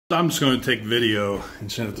I'm just going to take video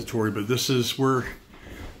and send it to Tori, but this is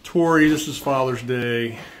Tori, this is Father's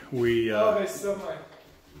Day. They stole my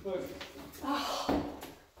look. Oh.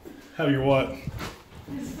 Have your what?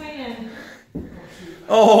 His fan.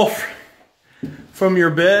 Oh, from your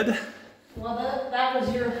bed? Well, that was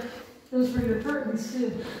those were your curtains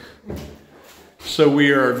too. So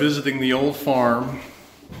we are visiting the old farm.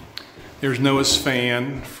 There's Noah's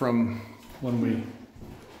fan from when we...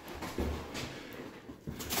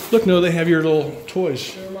 Look, Noah, they have your little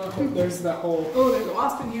toys. There's that whole... Oh, there's a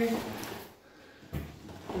wasp in here.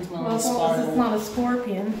 There's my little spiral. It's not a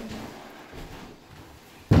scorpion.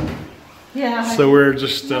 Yeah. So we're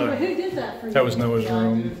just... who did that for you? That was Noah's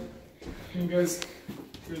room. You guys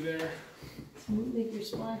through there. Make your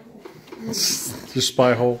spy hole. Just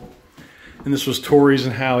spy hole. And this was Tori's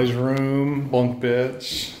and Hallie's room, bunk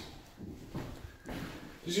beds.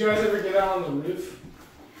 Did you guys ever get out on the roof?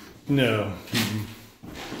 No.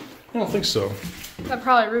 I don't think so.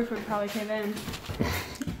 That roof would probably cave in.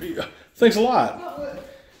 Thanks a lot.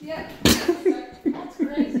 Yeah. That's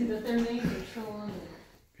crazy that their names are still on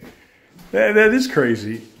there. That is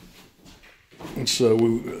crazy. And so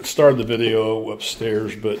we started the video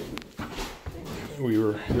upstairs, but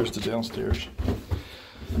here's the downstairs.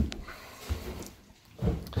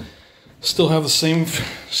 Still have the same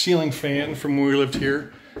ceiling fan from when we lived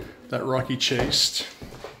here that Rocky chased.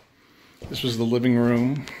 This was the living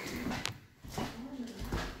room.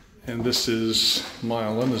 And this is my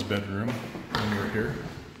and Linda's bedroom when we were here.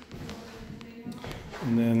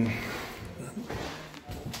 And then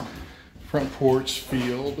front porch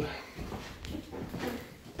field.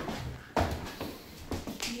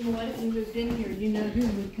 You know what? If you moved in here, you know who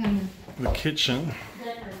would kind of... The kitchen.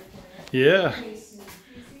 Yeah.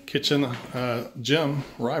 Kitchen. Jim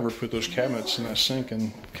River put those cabinets in that sink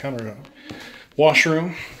and countertop.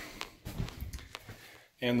 Washroom.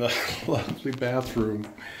 And the lovely bathroom.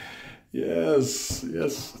 Yes,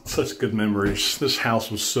 yes, such good memories. This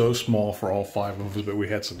house was so small for all five of us, but we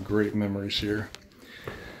had some great memories here.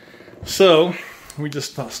 So, we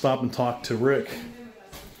just stopped and talked to Rick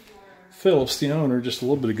Phillips, the owner, just a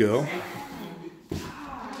little bit ago.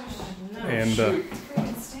 And,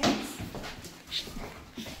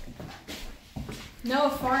 Noah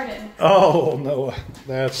farted. oh, Noah,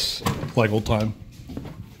 that's like old time.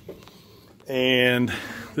 And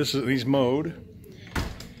he's mowed.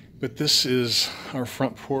 But this is our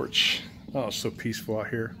front porch. Oh, it's so peaceful out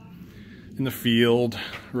here. In the field,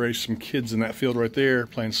 raised some kids in that field right there,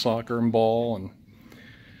 playing soccer and ball and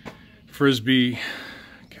frisbee,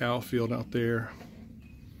 cow field out there.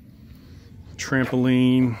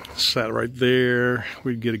 Trampoline, sat right there.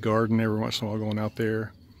 We'd get a garden every once in a while going out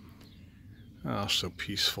there. Oh, so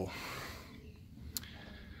peaceful.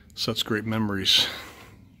 Such great memories.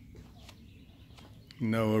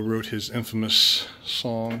 Noah wrote his infamous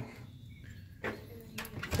song.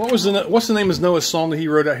 What's the name of Noah's song that he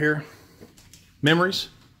wrote out here? Memories?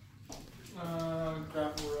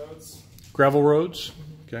 Gravel Roads. Gravel Roads?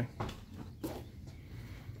 Okay.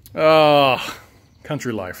 Ah,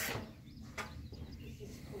 country life.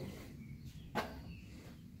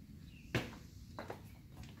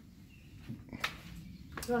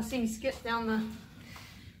 You want to see me skip down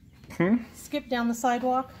the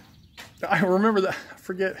sidewalk? I remember that. I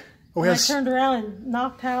forget. Oh, I turned around and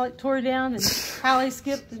knocked Tori down, and Hallie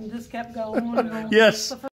skipped and just kept going. Yes.